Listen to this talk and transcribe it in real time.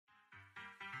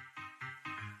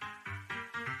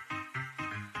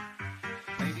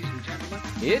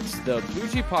It's the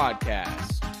Poojie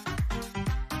Podcast,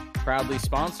 proudly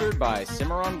sponsored by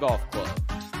Cimarron Golf Club.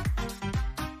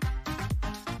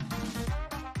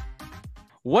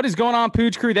 What is going on,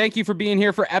 Pooj Crew? Thank you for being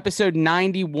here for episode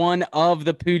 91 of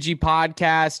the Poojie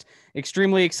Podcast.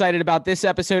 Extremely excited about this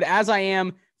episode, as I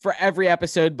am for every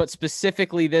episode, but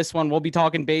specifically this one. We'll be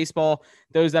talking baseball.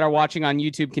 Those that are watching on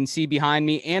YouTube can see behind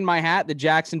me and my hat, the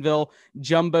Jacksonville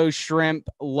Jumbo Shrimp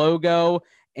logo.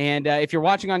 And if you're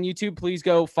watching on YouTube, please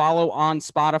go follow on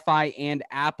Spotify and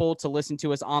Apple to listen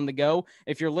to us on the go.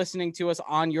 If you're listening to us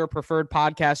on your preferred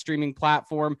podcast streaming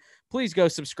platform, please go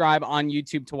subscribe on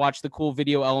YouTube to watch the cool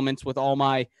video elements with all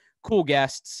my cool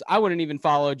guests. I wouldn't even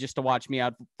follow just to watch me.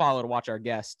 I'd follow to watch our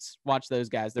guests. Watch those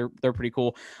guys. They're pretty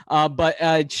cool.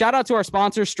 But shout out to our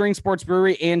sponsors, String Sports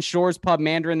Brewery and Shores Pub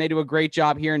Mandarin. They do a great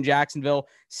job here in Jacksonville.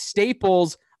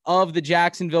 Staples of the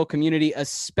Jacksonville community,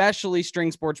 especially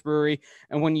String Sports Brewery.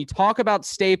 And when you talk about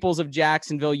staples of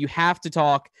Jacksonville, you have to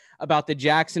talk about the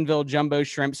Jacksonville Jumbo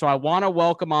Shrimp. So I want to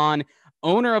welcome on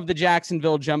owner of the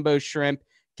Jacksonville Jumbo Shrimp,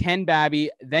 Ken Babby.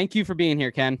 Thank you for being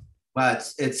here, Ken. Well,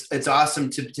 it's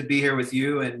awesome to be here with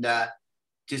you, and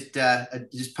just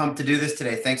pumped to do this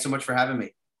today. Thanks so much for having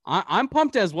me. I'm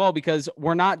pumped as well, because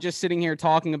we're not just sitting here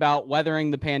talking about weathering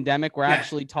the pandemic. We're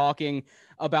actually talking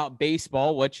about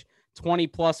baseball, which 20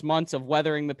 plus months of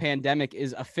weathering the pandemic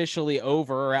is officially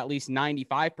over, or at least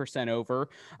 95% over.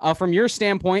 From your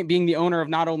standpoint, being the owner of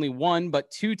not only one,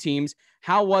 but two teams,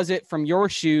 how was it from your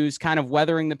shoes kind of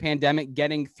weathering the pandemic,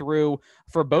 getting through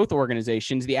for both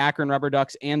organizations, the Akron Rubber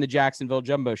Ducks and the Jacksonville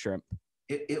Jumbo Shrimp?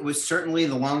 It was certainly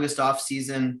the longest off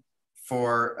season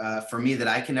for me that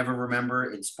I can ever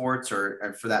remember in sports,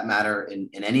 or for that matter, in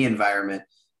any environment.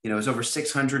 You know, it was over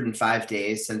 605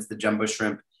 days since the Jumbo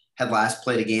Shrimp had last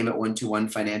played a game at 121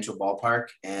 Financial Ballpark,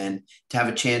 and to have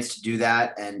a chance to do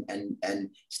that and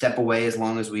step away as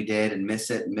long as we did and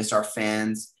miss it, miss our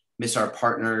fans, miss our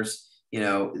partners, you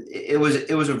know, it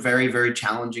was a very, very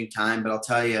challenging time. But I'll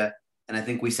tell you, and I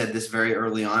think we said this very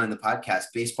early on in the podcast,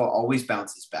 baseball always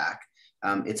bounces back.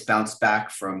 It's bounced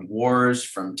back from wars,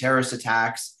 from terrorist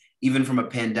attacks, even from a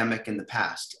pandemic in the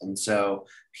past. And so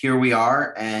here we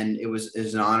are, and it was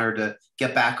an honor to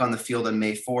get back on the field on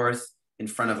May 4th. In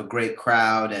front of a great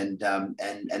crowd, and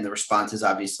the response has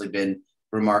obviously been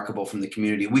remarkable from the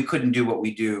community. We couldn't do what we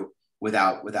do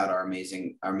without our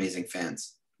amazing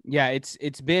fans. Yeah,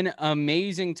 it's been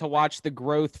amazing to watch the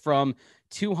growth from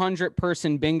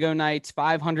 200-person bingo nights,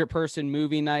 500-person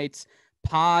movie nights,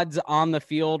 pods on the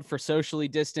field for socially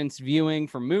distanced viewing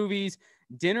for movies,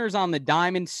 dinners on the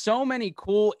diamond, so many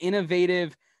cool,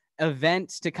 innovative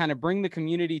events to kind of bring the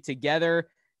community together,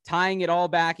 tying it all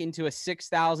back into a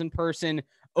 6,000 person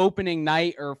opening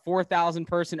night or 4,000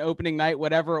 person opening night,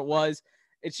 whatever it was.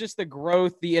 It's just the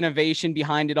growth, the innovation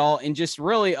behind it all, and just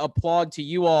really applaud to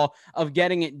you all of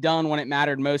getting it done when it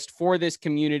mattered most for this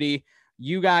community.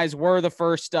 You guys were the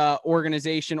first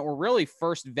organization, or really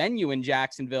first venue in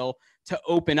Jacksonville to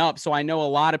open up. So I know a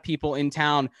lot of people in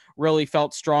town really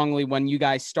felt strongly when you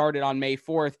guys started on May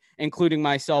 4th, including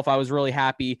myself. I was really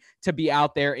happy to be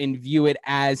out there and view it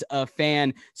as a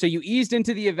fan. So you eased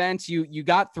into the events, you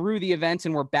got through the events,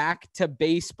 and we're back to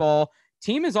baseball.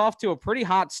 Team is off to a pretty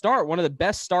hot start, one of the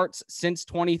best starts since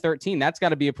 2013. That's got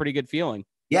to be a pretty good feeling.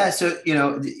 Yeah, so, you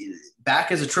know,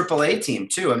 back as a AAA team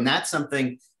too. And that's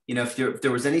something, you know, if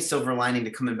there was any silver lining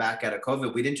to coming back out of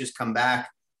COVID, we didn't just come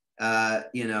back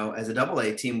you know, as a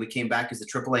AA team. We came back as a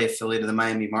AAA affiliate of the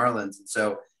Miami Marlins. And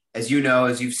so, as you know,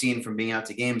 as you've seen from being out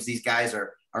to games, these guys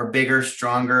are bigger,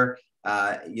 stronger.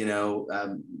 You know,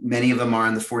 many of them are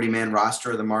on the 40-man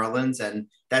roster of the Marlins, and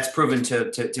that's proven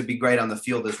to be great on the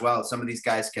field as well. Some of these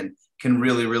guys can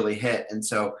really, really hit. And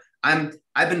so I've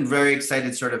been very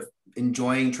excited, sort of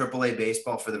enjoying AAA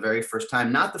baseball for the very first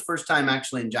time. Not the first time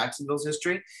actually in Jacksonville's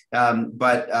history,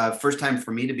 but first time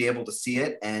for me to be able to see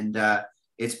it. And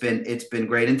it's been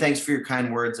great. And thanks for your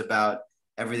kind words about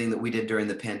everything that we did during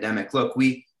the pandemic. Look,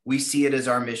 we see it as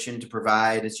our mission to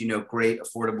provide, as you know, great,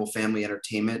 affordable family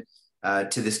entertainment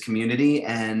to this community.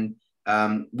 And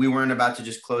we weren't about to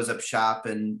just close up shop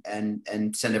and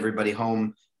send everybody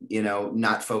home, you know,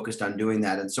 not focused on doing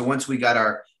that. And so once we got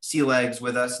our sea legs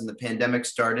with us and the pandemic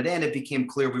started, and it became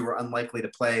clear we were unlikely to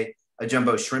play a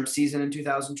Jumbo Shrimp season in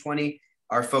 2020,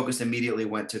 our focus immediately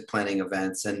went to planning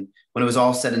events. And when it was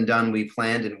all said and done, we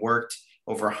planned and worked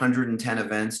over 110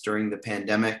 events during the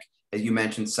pandemic. As you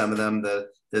mentioned, some of them,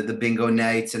 the bingo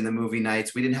nights and the movie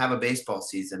nights. We didn't have a baseball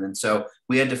season. And so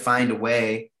we had to find a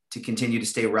way to continue to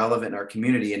stay relevant in our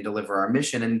community and deliver our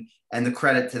mission. And the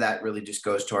credit to that really just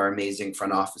goes to our amazing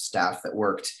front office staff that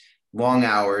worked long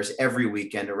hours every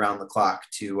weekend around the clock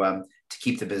to to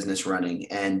keep the business running.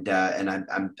 And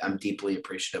I'm deeply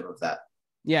appreciative of that.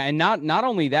 Yeah. And not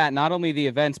only that, not only the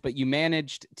events, but you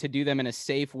managed to do them in a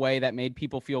safe way that made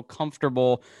people feel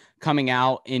comfortable coming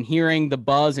out and hearing the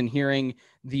buzz and hearing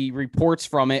the reports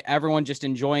from it, everyone just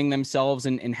enjoying themselves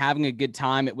and having a good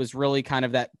time. It was really kind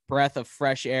of that breath of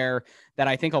fresh air that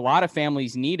I think a lot of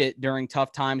families needed during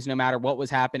tough times, no matter what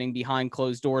was happening behind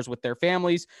closed doors with their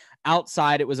families.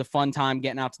 Outside, it was a fun time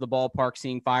getting out to the ballpark,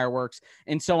 seeing fireworks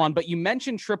and so on. But you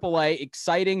mentioned AAA,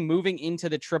 exciting, moving into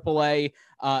the AAA,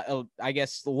 I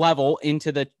guess, level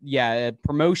into the,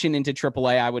 promotion into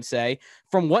AAA, I would say.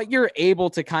 From what you're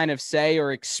able to kind of say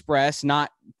or express,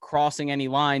 not crossing any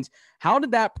lines, how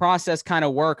did that process kind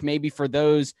of work, maybe for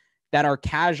those that are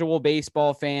casual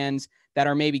baseball fans that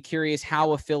are maybe curious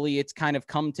how affiliates kind of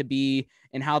come to be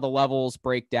and how the levels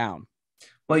break down?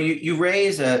 Well, you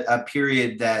raise a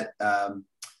period that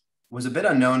was a bit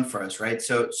unknown for us, right?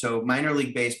 So minor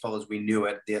league baseball, as we knew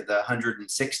it, the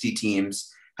 160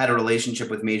 teams had a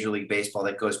relationship with Major League Baseball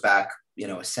that goes back,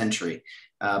 a century.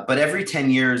 But every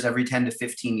 10 years, every 10 to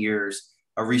 15 years,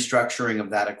 a restructuring of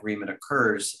that agreement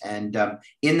occurs. And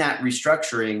in that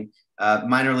restructuring,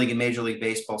 minor league and Major League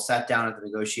Baseball sat down at the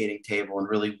negotiating table and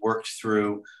really worked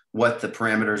through what the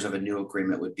parameters of a new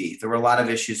agreement would be. There were a lot of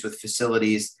issues with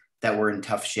facilities that were in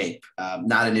tough shape.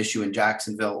 Not an issue in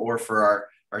Jacksonville or for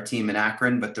our team in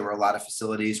Akron, but there were a lot of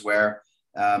facilities where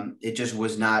it just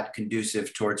was not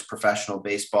conducive towards professional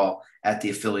baseball at the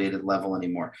affiliated level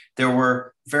anymore. There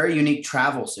were very unique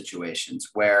travel situations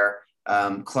where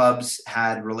clubs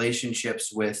had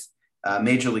relationships with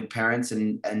Major League parents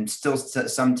and still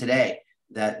some today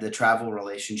that the travel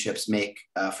relationships make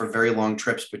for very long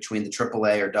trips between the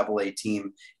AAA or AA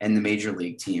team and the Major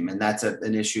League team. And that's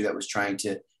an issue that was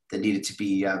that needed to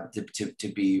be to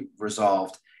be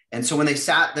resolved. And so when they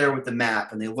sat there with the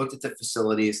map and they looked at the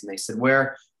facilities and they said,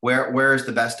 where is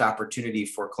the best opportunity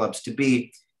for clubs to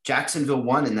be? Jacksonville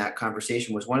won in that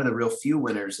conversation, was one of the real few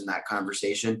winners in that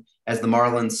conversation, as the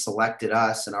Marlins selected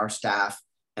us and our staff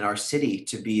and our city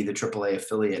to be the AAA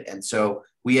affiliate. And so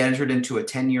we entered into a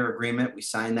 10-year agreement. We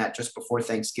signed that just before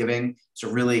Thanksgiving. It's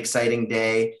a really exciting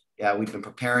day. We've been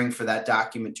preparing for that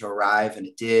document to arrive, and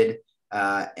it did.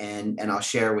 And I'll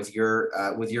share with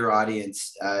your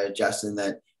audience, Justin,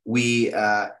 that we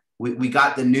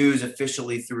got the news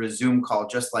officially through a Zoom call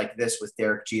just like this with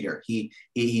Derek Jeter.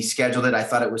 He scheduled it. I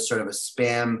thought it was sort of a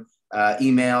spam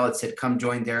email. It said, "Come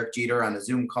join Derek Jeter on a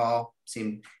Zoom call."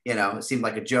 It seemed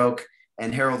like a joke.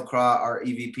 And Harold Craw, our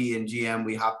EVP and GM,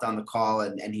 we hopped on the call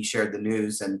and he shared the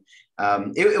news. And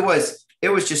it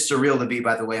was just surreal to be,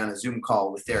 by the way, on a Zoom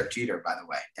call with Derek Jeter, by the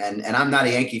way. And I'm not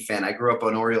a Yankee fan. I grew up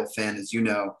an Oriole fan, as you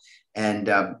know.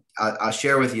 And I'll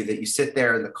share with you that you sit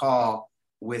there in the call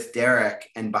with Derek,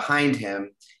 and behind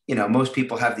him, most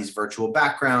people have these virtual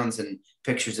backgrounds and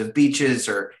pictures of beaches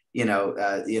or,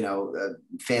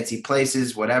 fancy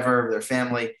places, whatever, their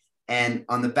family. And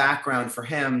on the background for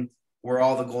him were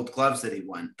all the gold gloves that he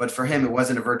won. But for him, it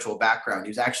wasn't a virtual background. He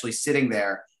was actually sitting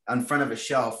there in front of a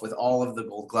shelf with all of the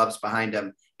gold gloves behind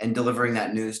him, and delivering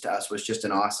that news to us was just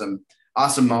an awesome,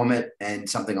 awesome moment and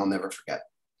something I'll never forget.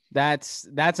 That's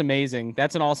amazing.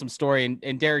 That's an awesome story.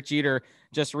 And Derek Jeter,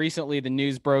 just recently, the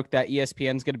news broke that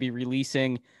ESPN is going to be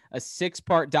releasing a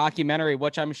 6-part documentary,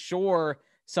 which I'm sure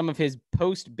some of his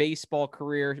post-baseball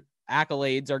career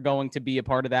accolades are going to be a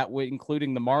part of that,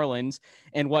 including the Marlins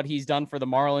and what he's done for the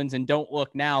Marlins. And don't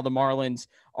look now, the Marlins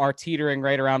are teetering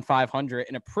right around 500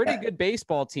 and a pretty good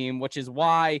baseball team, which is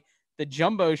why the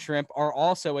Jumbo Shrimp are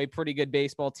also a pretty good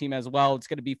baseball team as well. It's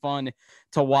going to be fun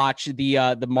to watch the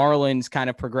Marlins kind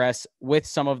of progress with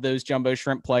some of those Jumbo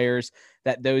Shrimp players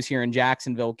that those here in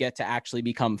Jacksonville get to actually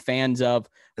become fans of,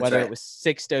 whether it was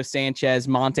Sixto Sanchez,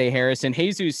 Monte Harrison,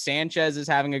 Jesus Sanchez is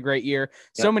having a great year.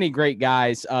 So many great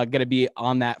guys going to be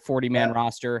on that 40-man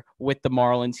roster with the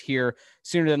Marlins here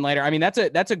sooner than later. I mean, that's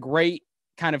a great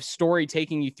kind of story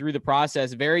taking you through the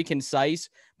process, very concise,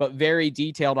 but very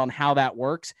detailed on how that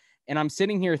works. And I'm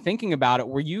sitting here thinking about it.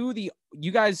 Were you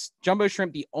guys, Jumbo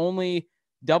Shrimp, the only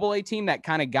AA team that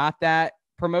kind of got that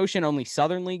promotion? Only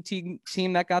Southern League team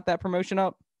that got that promotion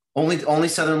up? Only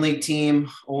Southern League team,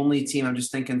 only team. I'm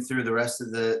just thinking through the rest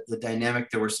of the dynamic.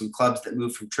 There were some clubs that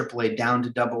moved from AAA down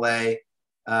to AA.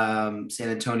 San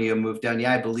Antonio moved down.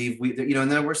 Yeah, I believe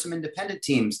and there were some independent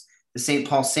teams. The St.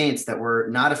 Paul Saints that were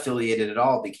not affiliated at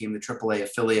all became the AAA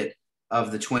affiliate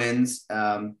of the Twins.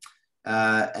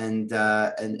 And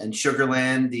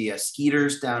Sugarland, the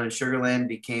Skeeters down in Sugarland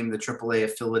became the AAA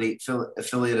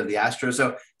affiliate of the Astros.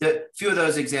 So the few of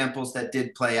those examples that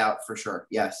did play out for sure.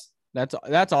 Yes.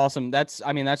 That's awesome. That's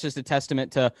just a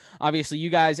testament to obviously you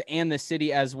guys and the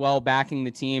city as well, backing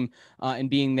the team and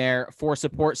being there for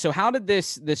support. So how did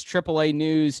this AAA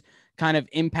news kind of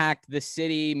impact the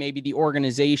city, maybe the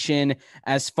organization,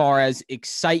 as far as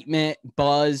excitement,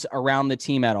 buzz around the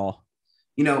team at all?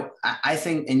 I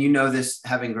think, and this,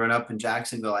 having grown up in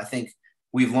Jacksonville, I think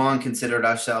we've long considered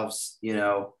ourselves,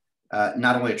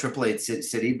 not only a AAA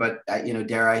city, but,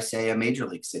 dare I say, a major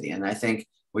league city. And I think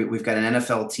we've got an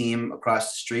NFL team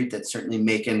across the street that's certainly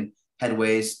making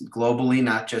headways globally,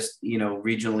 not just,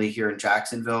 regionally here in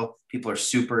Jacksonville. People are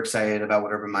super excited about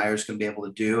what Urban Meyer's going to be able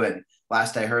to do. And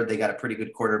last I heard, they got a pretty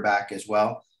good quarterback as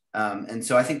well. And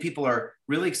so I think people are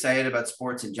really excited about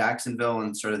sports in Jacksonville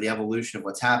and sort of the evolution of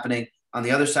what's happening. On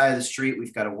the other side of the street,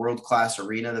 we've got a world-class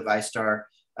arena, the ViStar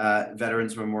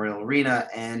Veterans Memorial Arena,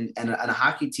 and a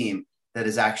hockey team that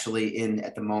is actually in,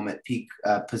 at the moment, peak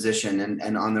position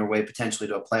and on their way potentially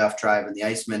to a playoff drive. And the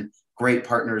Icemen, great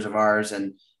partners of ours,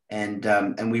 and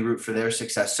we root for their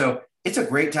success. So it's a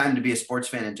great time to be a sports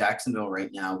fan in Jacksonville right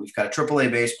now. We've got a AAA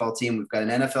baseball team. We've got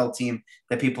an NFL team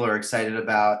that people are excited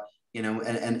about,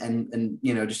 and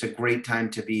just a great time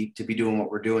to be doing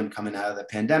what we're doing coming out of the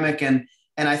pandemic.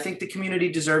 And I think the community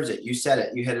deserves it. You said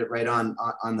it. You hit it right on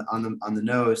the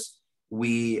nose.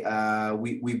 We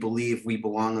believe we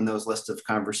belong on those lists of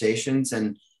conversations,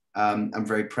 and I'm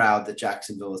very proud that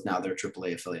Jacksonville is now their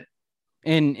AAA affiliate.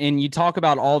 And you talk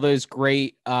about all those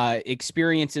great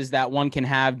experiences that one can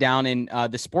have down in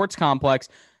the sports complex.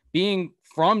 Being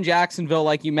from Jacksonville,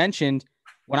 like you mentioned,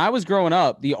 when I was growing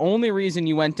up, the only reason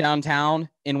you went downtown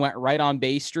and went right on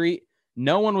Bay Street,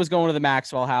 no one was going to the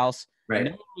Maxwell House. Right.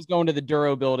 No one was going to the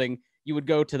Duro building. You would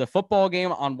go to the football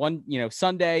game on one,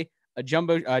 Sunday, a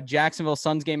Jacksonville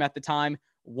Suns game at the time,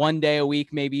 one day a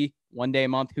week, maybe one day a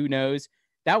month, who knows?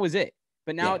 That was it.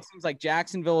 But now it seems like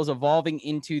Jacksonville is evolving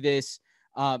into this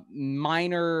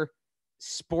minor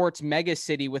sports mega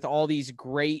city with all these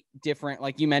great different,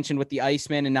 like you mentioned, with the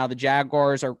Icemen, and now the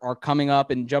Jaguars are coming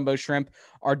up, and Jumbo Shrimp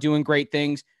are doing great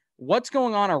things. What's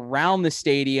going on around the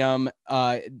stadium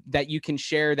that you can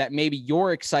share that maybe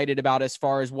you're excited about as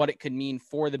far as what it could mean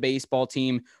for the baseball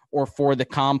team or for the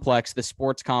complex, the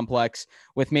sports complex,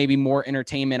 with maybe more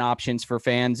entertainment options for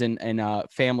fans and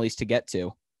families to get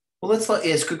to? Well, it's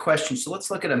a good question. So let's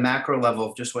look at a macro level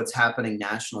of just what's happening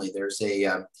nationally. There's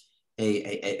an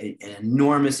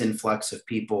enormous influx of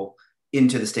people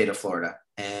into the state of Florida.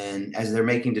 And as they're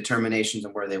making determinations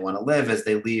on where they want to live, as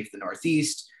they leave the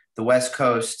Northeast, the West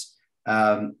Coast,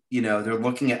 they're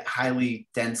looking at highly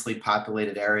densely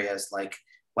populated areas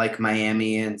like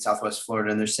Miami and Southwest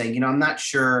Florida. And they're saying, I'm not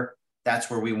sure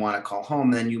that's where we want to call home.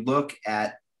 And then you look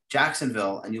at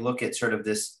Jacksonville and you look at sort of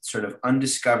this sort of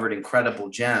undiscovered, incredible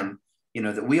gem,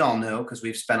 that we all know because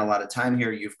we've spent a lot of time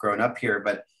here. You've grown up here,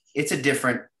 but it's a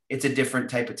different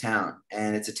type of town.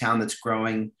 And it's a town that's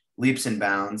growing leaps and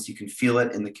bounds. You can feel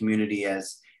it in the community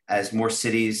as more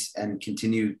cities and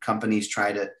continued companies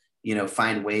try to,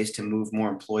 find ways to move more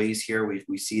employees here.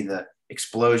 We see the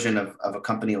explosion of a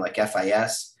company like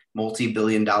FIS,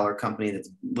 multi-billion-dollar company that's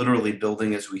literally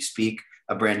building as we speak,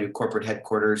 a brand new corporate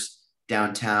headquarters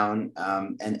downtown,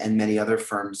 and many other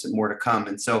firms and more to come.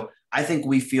 And so I think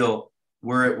we feel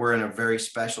we're in a very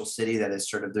special city that is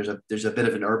sort of, there's a bit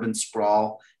of an urban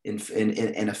sprawl in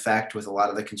effect with a lot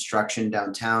of the construction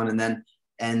downtown.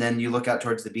 And then you look out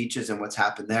towards the beaches and what's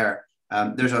happened there.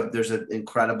 There's an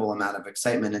incredible amount of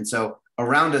excitement. And so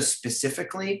around us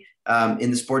specifically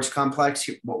in the sports complex,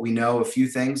 what we know, a few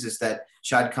things, is that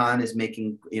Shad Khan is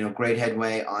making, great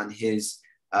headway on his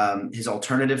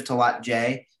alternative to Lot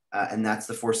J. And that's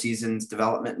the Four Seasons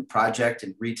development and project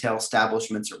and retail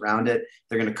establishments around it.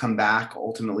 They're going to come back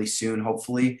ultimately soon,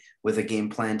 hopefully, with a game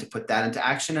plan to put that into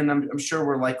action. And I'm sure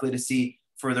we're likely to see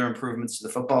further improvements to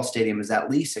the football stadium as that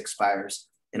lease expires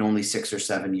in only 6 or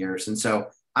 7 years. And so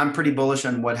I'm pretty bullish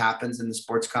on what happens in the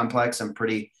sports complex. I'm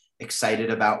pretty excited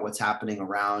about what's happening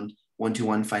around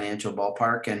 121 Financial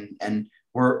Ballpark. And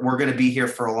we're going to be here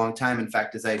for a long time. In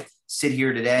fact, as I sit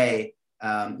here today,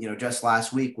 just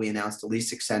last week, we announced a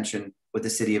lease extension with the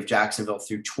city of Jacksonville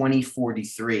through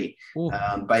 2043.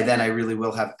 By then, I really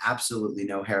will have absolutely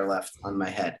no hair left on my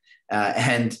head.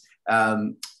 And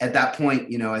at that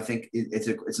point, I think it's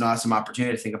an awesome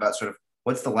opportunity to think about sort of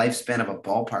what's the lifespan of a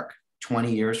ballpark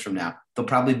 20 years from now. There'll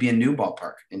probably be a new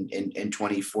ballpark in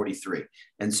 2043.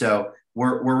 And so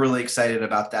we're really excited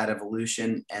about that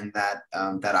evolution and that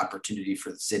opportunity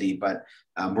for the city. But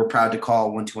we're proud to call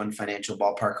 121 Financial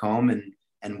Ballpark home,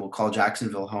 and we'll call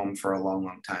Jacksonville home for a long,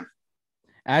 long time.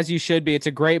 As you should be. It's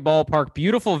a great ballpark,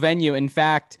 beautiful venue. In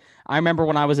fact, I remember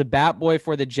when I was a bat boy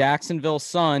for the Jacksonville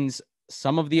Suns,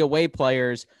 some of the away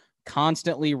players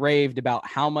constantly raved about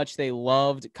how much they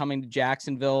loved coming to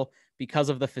Jacksonville because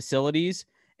of the facilities.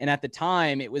 And at the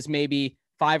time, it was maybe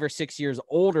 5 or 6 years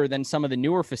older than some of the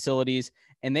newer facilities,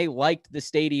 and they liked the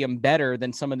stadium better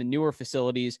than some of the newer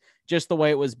facilities, just the way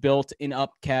it was built and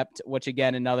upkept, which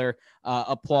again, another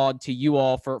applaud to you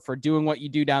all for doing what you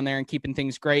do down there and keeping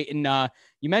things great. And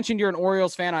you mentioned you're an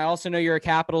Orioles fan. I also know you're a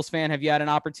Capitals fan. Have you had an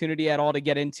opportunity at all to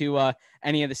get into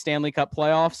any of the Stanley Cup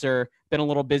playoffs, or been a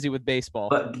little busy with baseball?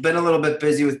 But been a little bit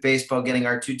busy with baseball, getting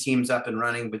our 2 teams up and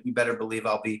running, but you better believe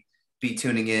I'll be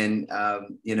tuning in.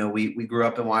 We grew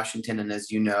up in Washington, and as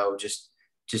you know, just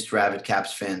rabid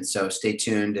Caps fans. So stay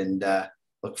tuned and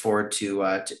look forward to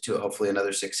hopefully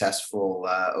another successful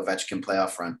Ovechkin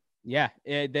playoff run. Yeah,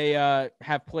 they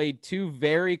have played 2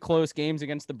 very close games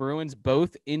against the Bruins,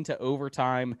 both into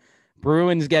overtime.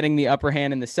 Bruins getting the upper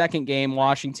hand in the second game,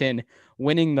 Washington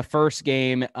winning the first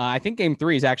game. I think game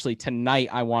 3 is actually tonight,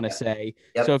 I want to say.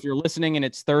 Yep. So if you're listening and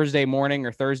it's Thursday morning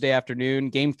or Thursday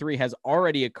afternoon, game 3 has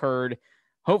already occurred.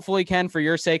 Hopefully, Ken, for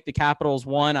your sake, the Capitals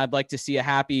won. I'd like to see a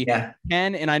happy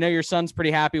Ken, and I know your son's pretty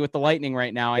happy with the Lightning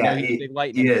right now. I know he's a big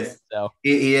Lightning fan. So.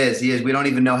 He is. We don't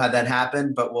even know how that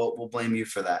happened, but we'll blame you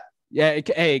for that. Yeah,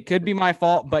 it could be my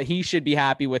fault, but he should be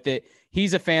happy with it.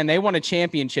 He's a fan. They won a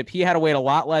championship. He had to wait a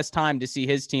lot less time to see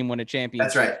his team win a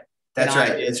championship. That's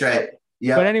right.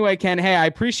 Yeah. But anyway, Ken, hey, I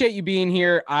appreciate you being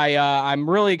here. I'm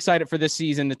really excited for this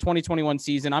season, the 2021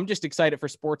 season. I'm just excited for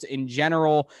sports in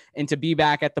general and to be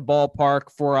back at the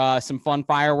ballpark for some fun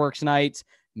fireworks nights,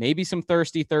 maybe some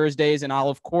Thirsty Thursdays. And I'll,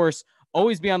 of course,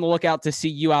 always be on the lookout to see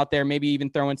you out there, maybe even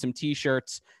throwing some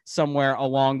T-shirts somewhere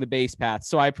along the base path.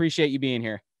 So I appreciate you being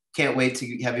here. Can't wait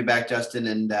to have you back, Justin,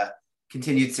 and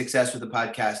continued success with the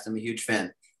podcast. I'm a huge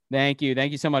fan. Thank you.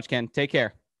 Thank you so much, Ken. Take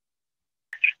care.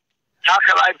 How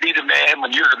can I be the man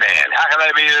when you're the man? How can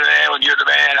I be the man when you're the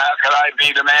man? How can I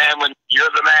be the man when you're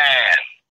the man?